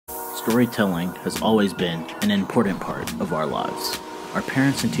Storytelling has always been an important part of our lives. Our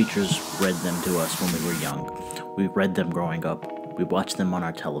parents and teachers read them to us when we were young. We read them growing up. We watched them on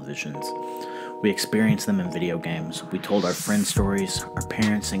our televisions. We experienced them in video games. We told our friends stories. Our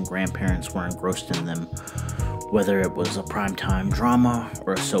parents and grandparents were engrossed in them, whether it was a primetime drama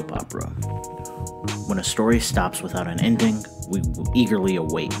or a soap opera. When a story stops without an ending, we eagerly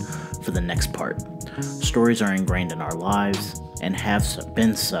await for the next part. Stories are ingrained in our lives and have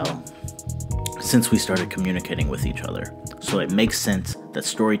been so since we started communicating with each other. So it makes sense that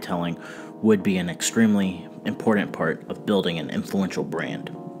storytelling would be an extremely important part of building an influential brand.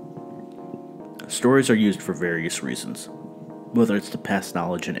 Stories are used for various reasons, whether it's to pass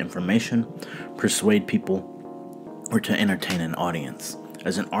knowledge and information, persuade people, or to entertain an audience.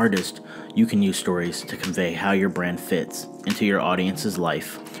 As an artist, you can use stories to convey how your brand fits into your audience's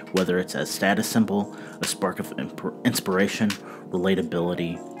life, whether it's as status symbol, a spark of inspiration,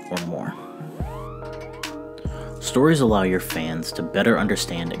 relatability, or more. Stories allow your fans to better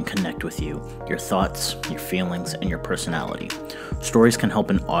understand and connect with you, your thoughts, your feelings, and your personality. Stories can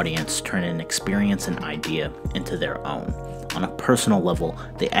help an audience turn an experience and idea into their own. On a personal level,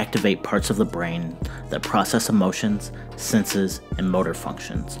 they activate parts of the brain that process emotions, senses, and motor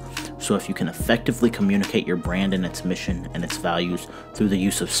functions. So if you can effectively communicate your brand and its mission and its values through the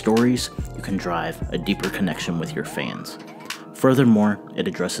use of stories, you can drive a deeper connection with your fans. Furthermore, it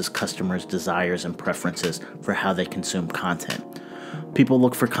addresses customers' desires and preferences for how they consume content. People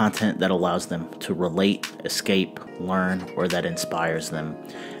look for content that allows them to relate, escape, learn, or that inspires them,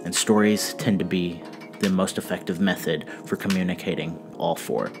 and stories tend to be the most effective method for communicating all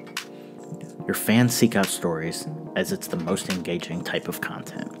four. Your fans seek out stories as it's the most engaging type of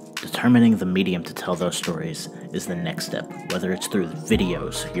content. Determining the medium to tell those stories is the next step, whether it's through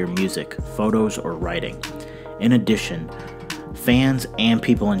videos, your music, photos, or writing. In addition, fans and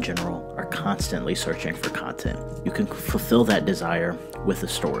people in general are constantly searching for content. You can fulfill that desire with a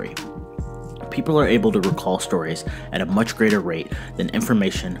story. People are able to recall stories at a much greater rate than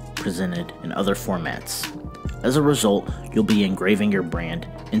information presented in other formats. As a result, you'll be engraving your brand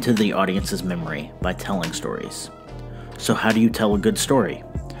into the audience's memory by telling stories. So how do you tell a good story?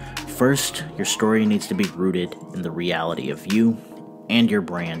 First, your story needs to be rooted in the reality of you and your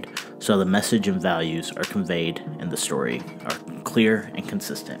brand, so the message and values are conveyed in the story are clear and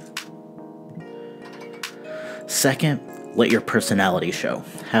consistent. Second, let your personality show.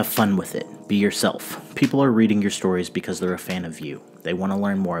 Have fun with it. Be yourself. People are reading your stories because they're a fan of you. They want to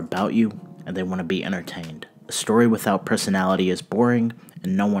learn more about you, and they want to be entertained. A story without personality is boring,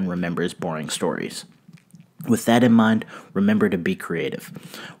 and no one remembers boring stories. With that in mind, remember to be creative.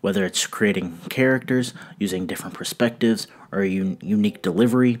 Whether it's creating characters, using different perspectives, or a unique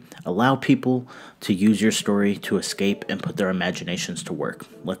delivery, allow people to use your story to escape and put their imaginations to work.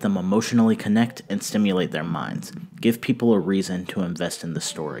 Let them emotionally connect and stimulate their minds. Give people a reason to invest in the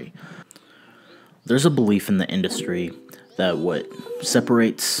story. There's a belief in the industry that what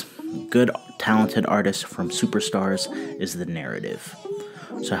separates good, talented artists from superstars is the narrative.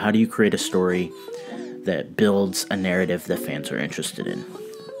 So how do you create a story that builds a narrative that fans are interested in?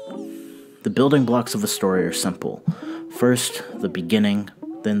 The building blocks of a story are simple. First, the beginning,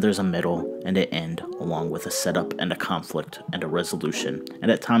 then there's a middle and an end, along with a setup and a conflict and a resolution, and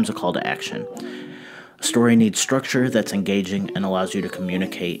at times a call to action. A story needs structure that's engaging and allows you to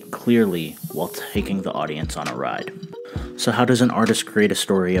communicate clearly while taking the audience on a ride. So how does an artist create a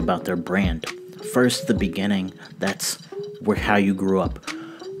story about their brand? First, the beginning, that's how you grew up.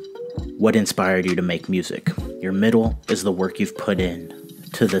 What inspired you to make music? Your middle is the work you've put in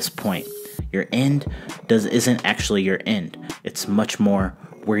to this point. Your end isn't actually your end. It's much more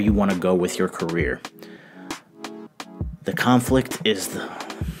where you want to go with your career. The conflict is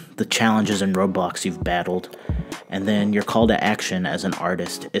the challenges and roadblocks you've battled. And then your call to action as an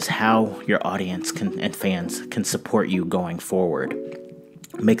artist is how your audience and fans can support you going forward.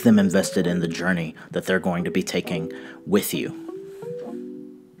 Make them invested in the journey that they're going to be taking with you.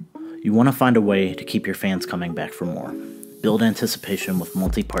 You want to find a way to keep your fans coming back for more. Build anticipation with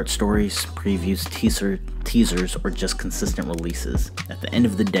multi-part stories, previews, teasers, or just consistent releases. At the end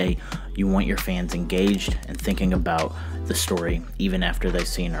of the day, you want your fans engaged and thinking about the story even after they've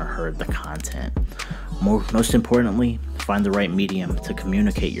seen or heard the content. Most importantly, find the right medium to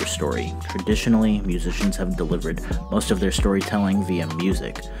communicate your story. Traditionally, musicians have delivered most of their storytelling via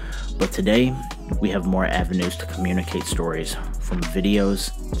music, but today, we have more avenues to communicate stories, from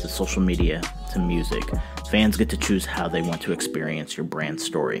videos to social media to music. Fans get to choose how they want to experience your brand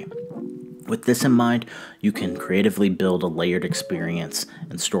story. With this in mind, you can creatively build a layered experience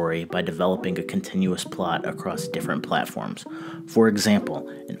and story by developing a continuous plot across different platforms. For example,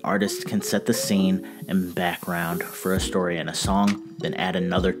 an artist can set the scene and background for a story in a song, then add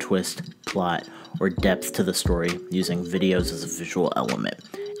another twist, plot, or depth to the story using videos as a visual element.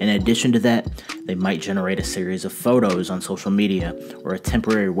 In addition to that, they might generate a series of photos on social media or a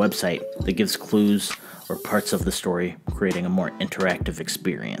temporary website that gives clues or parts of the story, creating a more interactive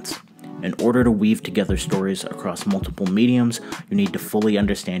experience. In order to weave together stories across multiple mediums, you need to fully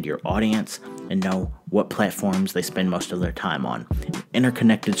understand your audience and know what platforms they spend most of their time on. An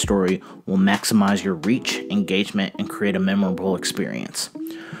interconnected story will maximize your reach, engagement, and create a memorable experience.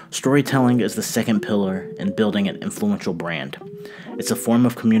 Storytelling is the second pillar in building an influential brand. It's a form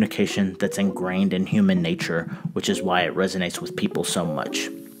of communication that's ingrained in human nature, which is why it resonates with people so much.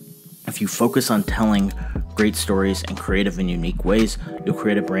 If you focus on telling great stories in creative and unique ways, you'll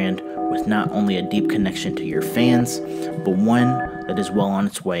create a brand with not only a deep connection to your fans, but one that is well on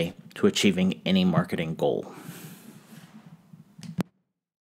its way to achieving any marketing goal.